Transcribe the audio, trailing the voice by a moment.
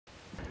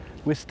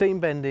We're steam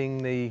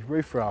bending the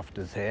roof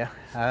rafters here.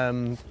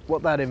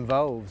 What that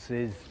involves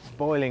is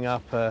boiling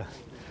up a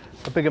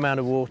big amount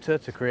of water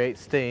to create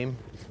steam.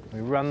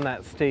 We run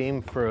that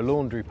steam through a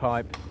laundry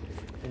pipe.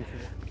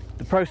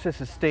 The process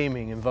of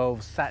steaming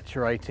involves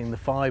saturating the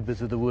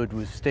fibres of the wood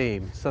with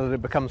steam so that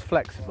it becomes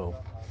flexible.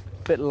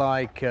 A bit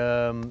like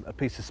a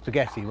piece of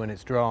spaghetti when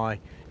it's dry.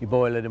 You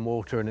boil it in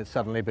water and it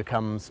suddenly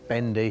becomes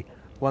bendy.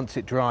 Once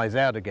it dries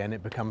out again,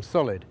 it becomes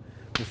solid.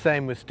 The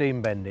same with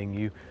steam bending.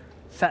 You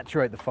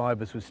saturate the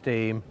fibres with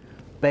steam,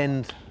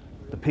 bend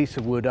the piece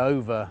of wood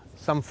over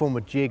some form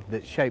of jig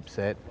that shapes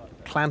it,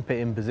 clamp it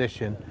in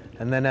position,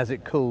 and then as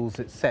it cools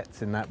it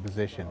sets in that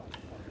position.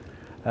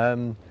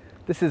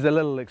 This is a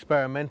little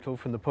experimental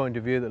from the point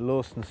of view that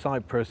Lawson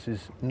Cypress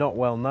is not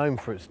well known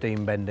for its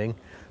steam bending,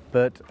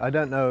 but I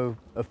don't know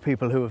of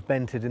people who have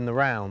bent it in the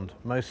round.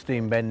 Most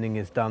steam bending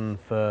is done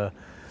for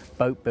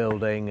boat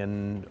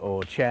building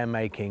or chair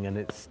making, and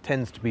it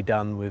tends to be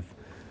done with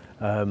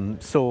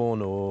sawn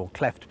or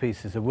cleft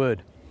pieces of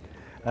wood.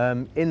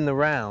 In the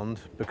round,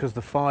 because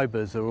the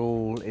fibres are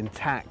all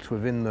intact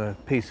within the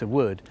piece of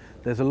wood,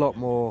 there's a lot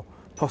more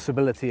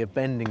possibility of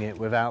bending it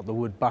without the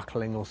wood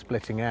buckling or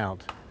splitting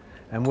out.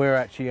 And we're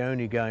actually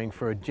only going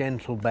for a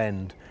gentle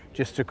bend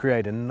just to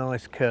create a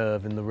nice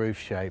curve in the roof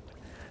shape.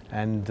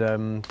 And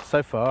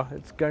so far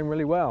it's going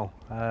really well.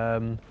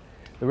 The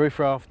roof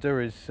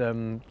rafter is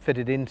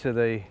fitted into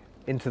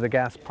the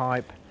gas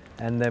pipe,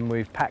 and then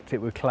we've packed it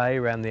with clay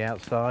around the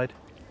outside.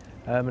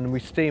 And we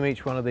steam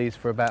each one of these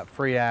for about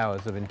 3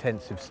 hours of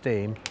intensive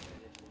steam.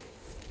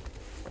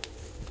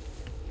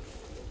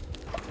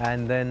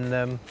 And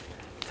then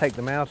take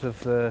them out of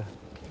the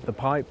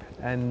pipe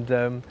and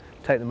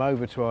take them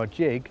over to our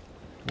jig,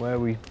 where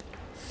we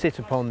sit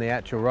upon the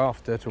actual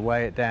rafter to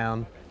weigh it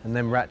down and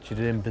then ratchet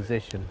it in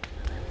position.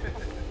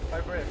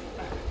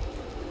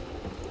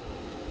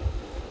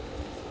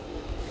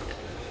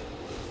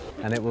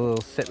 And it will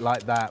sit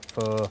like that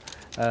for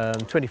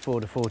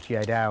 24 to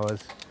 48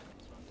 hours.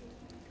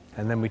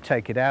 And then we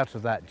take it out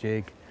of that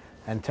jig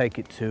and take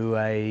it to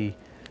a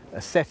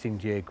setting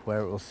jig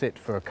where it will sit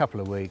for a couple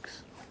of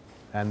weeks,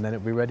 and then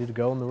it'll be ready to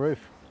go on the roof.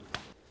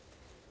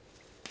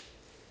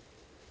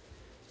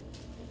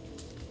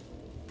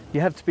 You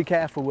have to be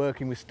careful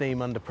working with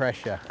steam under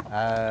pressure.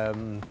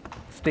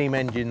 Steam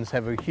engines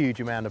have a huge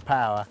amount of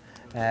power,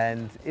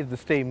 and if the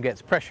steam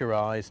gets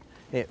pressurised,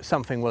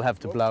 something will have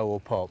to blow or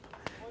pop.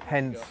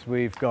 Hence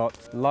we've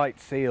got light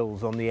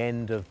seals on the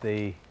end of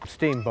the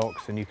steam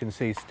box, and you can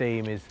see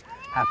steam is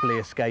happily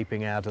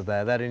escaping out of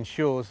there. That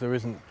ensures there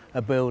isn't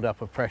a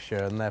build-up of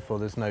pressure, and therefore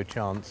there's no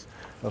chance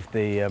of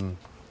the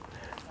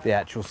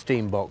actual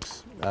steam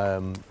box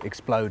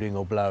exploding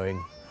or blowing,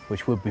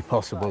 which would be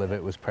possible if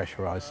it was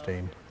pressurised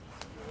steam.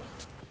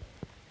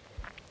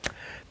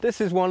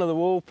 This is one of the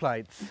wall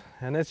plates,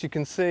 and as you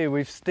can see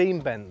we've steam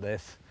bent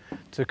this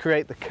to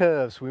create the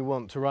curves we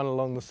want to run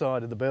along the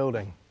side of the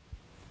building.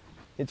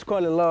 It's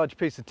quite a large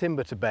piece of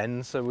timber to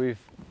bend, so we've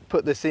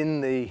put this in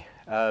the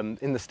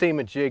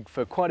steamer jig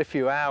for quite a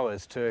few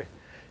hours to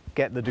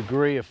get the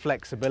degree of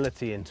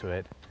flexibility into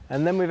it.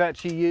 And then we've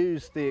actually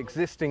used the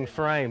existing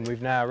frame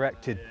we've now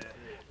erected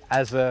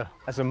as a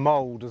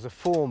mould, as a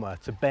former,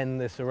 to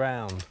bend this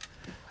around.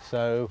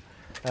 So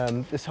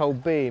this whole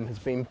beam has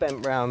been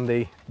bent round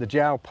the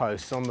jowl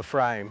posts on the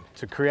frame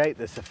to create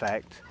this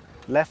effect,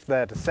 left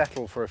there to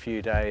settle for a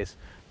few days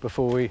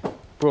before we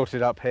brought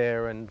it up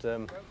here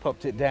and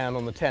popped it down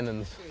on the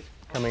tenons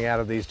coming out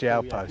of these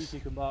jowl posts. You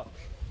can mark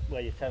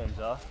where your tenons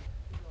are.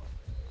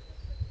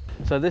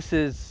 So this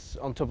is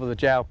on top of the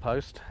jowl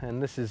post,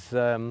 and this is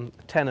a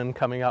tenon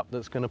coming up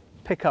that's going to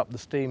pick up the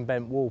steam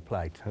bent wall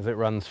plate as it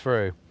runs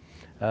through.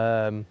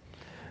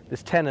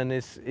 This tenon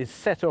is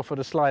set off at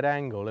a slight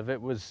angle.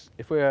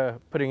 If we were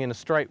putting in a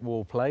straight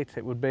wall plate,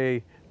 it would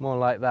be more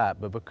like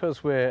that, but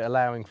because we're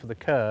allowing for the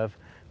curve,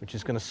 which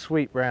is going to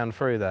sweep round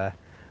through there,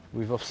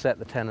 we've offset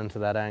the tenon to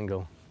that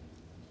angle.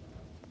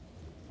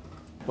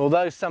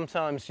 Although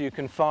sometimes you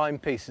can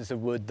find pieces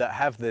of wood that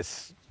have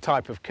this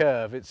type of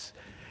curve,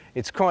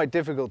 it's quite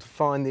difficult to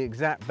find the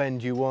exact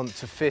bend you want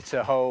to fit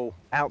a whole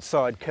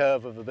outside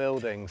curve of a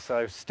building.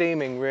 So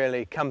steaming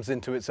really comes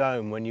into its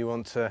own when you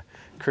want to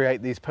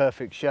create these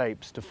perfect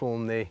shapes to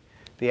form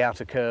the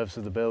outer curves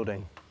of the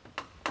building.